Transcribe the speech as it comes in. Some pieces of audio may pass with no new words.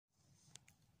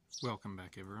Welcome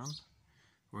back everyone.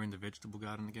 We're in the vegetable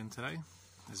garden again today.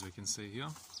 As we can see here,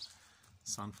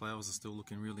 sunflowers are still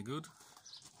looking really good.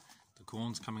 The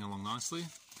corn's coming along nicely.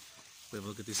 We have a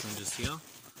look at this one just here. You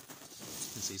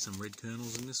can see some red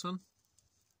kernels in this one.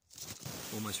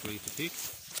 Almost ready to pick.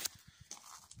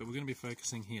 But we're going to be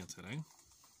focusing here today.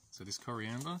 So this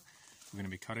coriander, we're going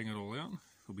to be cutting it all out.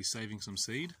 We'll be saving some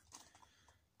seed.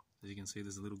 As you can see,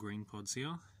 there's little green pods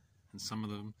here. And some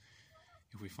of them,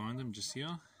 if we find them just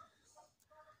here,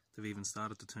 they've even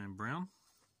started to turn brown.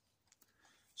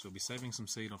 So we'll be saving some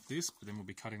seed off this, but then we'll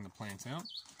be cutting the plant out.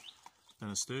 The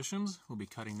nasturtiums, we'll be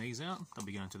cutting these out. They'll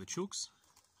be going to the chooks.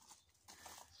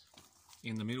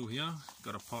 In the middle here,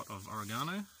 got a pot of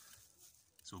oregano.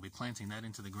 So we'll be planting that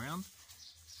into the ground.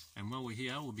 And while we're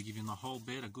here, we'll be giving the whole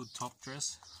bed a good top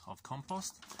dress of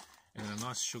compost and then a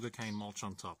nice sugarcane mulch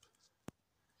on top.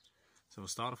 So we'll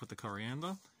start off with the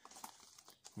coriander.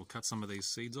 We'll cut some of these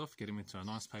seeds off, get them into a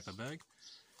nice paper bag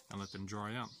and let them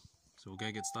dry out. So we'll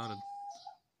go get started.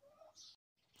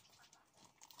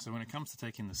 So when it comes to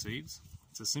taking the seeds,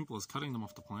 it's as simple as cutting them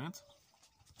off the plant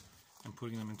and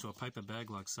putting them into a paper bag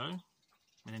like so,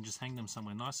 and then just hang them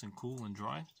somewhere nice and cool and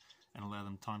dry and allow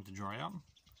them time to dry out,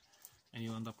 and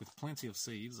you'll end up with plenty of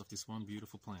seeds of this one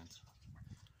beautiful plant.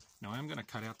 Now I am going to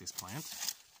cut out this plant,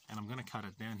 and I'm going to cut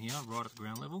it down here right at the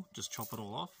ground level, just chop it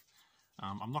all off.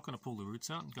 I'm not going to pull the roots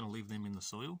out, I'm going to leave them in the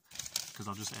soil because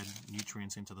I'll just add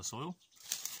nutrients into the soil.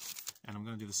 And I'm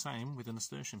going to do the same with the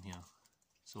nasturtium here.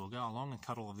 So we'll go along and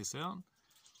cut all of this out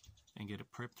and get it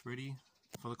prepped ready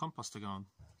for the compost to go on.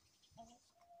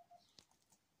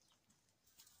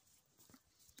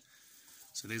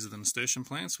 So these are the nasturtium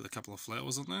plants with a couple of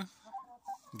flowers on there.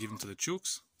 Give them to the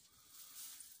chooks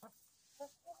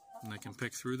and they can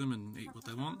peck through them and eat what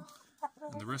they want,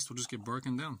 and the rest will just get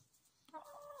broken down.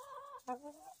 And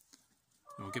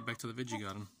we'll get back to the veggie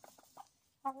garden.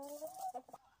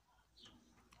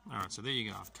 Alright, so there you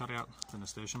go. I've cut out the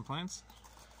nasturtium plants.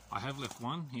 I have left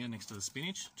one here next to the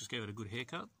spinach. Just gave it a good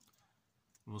haircut.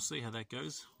 We'll see how that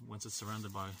goes once it's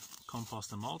surrounded by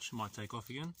compost and mulch. It might take off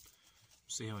again.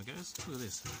 See how it goes. Look at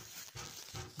this.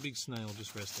 Big snail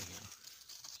just resting here.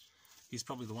 He's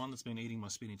probably the one that's been eating my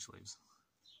spinach leaves.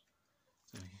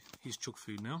 So he's chook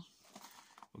food now.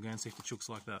 We'll go and see if the chooks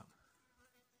like that.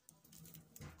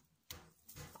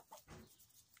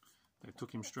 They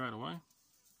took him straight away.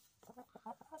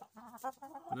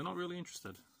 But they're not really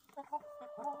interested.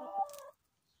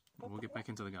 We'll get back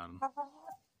into the garden.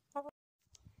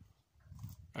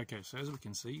 Okay, so as we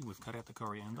can see, we've cut out the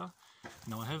coriander.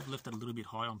 Now I have left it a little bit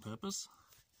high on purpose,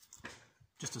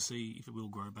 just to see if it will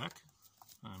grow back.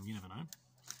 You never know.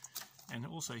 And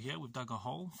also here we've dug a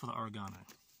hole for the oregano.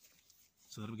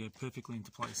 So that'll go perfectly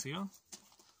into place here,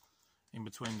 in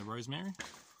between the rosemary.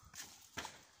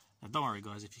 Now don't worry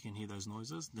guys if you can hear those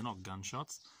noises, they're not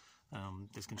gunshots.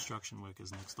 There's construction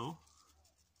workers next door.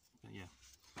 But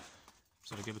yeah.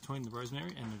 So to go between the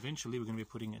rosemary, and eventually we're going to be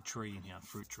putting a tree in here, a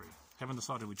fruit tree. Haven't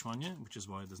decided which one yet, which is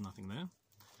why there's nothing there.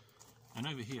 And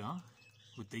over here,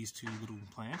 with these two little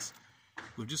plants,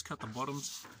 we've just cut the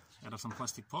bottoms out of some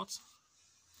plastic pots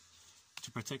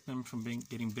to protect them from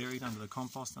getting buried under the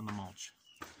compost and the mulch.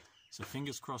 So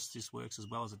fingers crossed this works as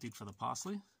well as it did for the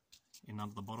parsley in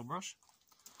under the bottle brush.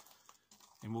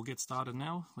 And we'll get started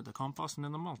now with the compost and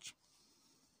then the mulch.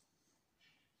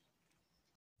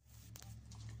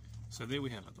 So there we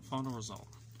have it, the final result.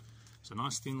 So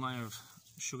nice thin layer of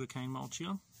sugarcane mulch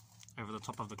here over the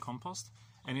top of the compost.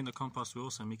 And in the compost we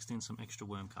also mixed in some extra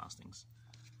worm castings.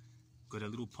 Got our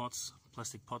little pots,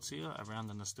 plastic pots here around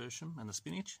the nasturtium and the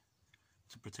spinach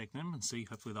to protect them, and see,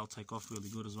 hopefully they'll take off really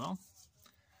good as well.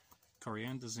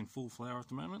 Coriander's in full flower at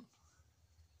the moment.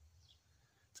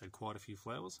 It's had quite a few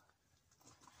flowers.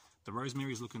 The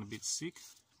rosemary is looking a bit sick,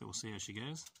 but we'll see how she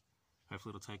goes.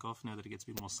 Hopefully it'll take off now that it gets a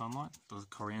bit more sunlight. The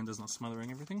coriander's not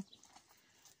smothering everything.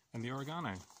 And the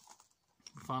oregano.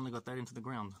 We finally got that into the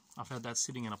ground. I've had that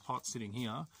sitting in a pot sitting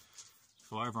here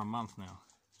for over a month now.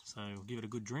 So we'll give it a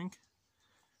good drink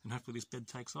and hopefully this bed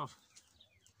takes off.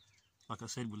 Like I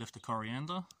said, we left the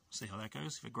coriander. See how that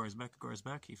goes. If it grows back, it grows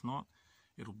back. If not,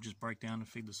 it'll just break down and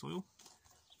feed the soil.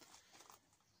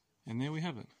 And there we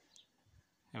have it.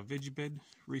 Our veggie bed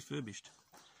refurbished.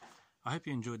 I hope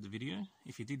you enjoyed the video.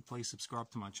 If you did, please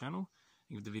subscribe to my channel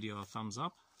and give the video a thumbs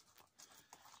up.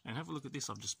 And have a look at this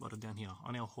I've just spotted down here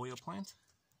on our Hoya plant.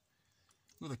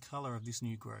 Look at the colour of this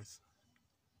new growth.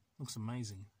 Looks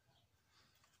amazing.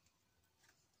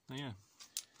 So yeah,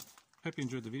 hope you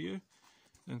enjoyed the video,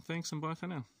 and thanks and bye for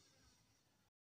now.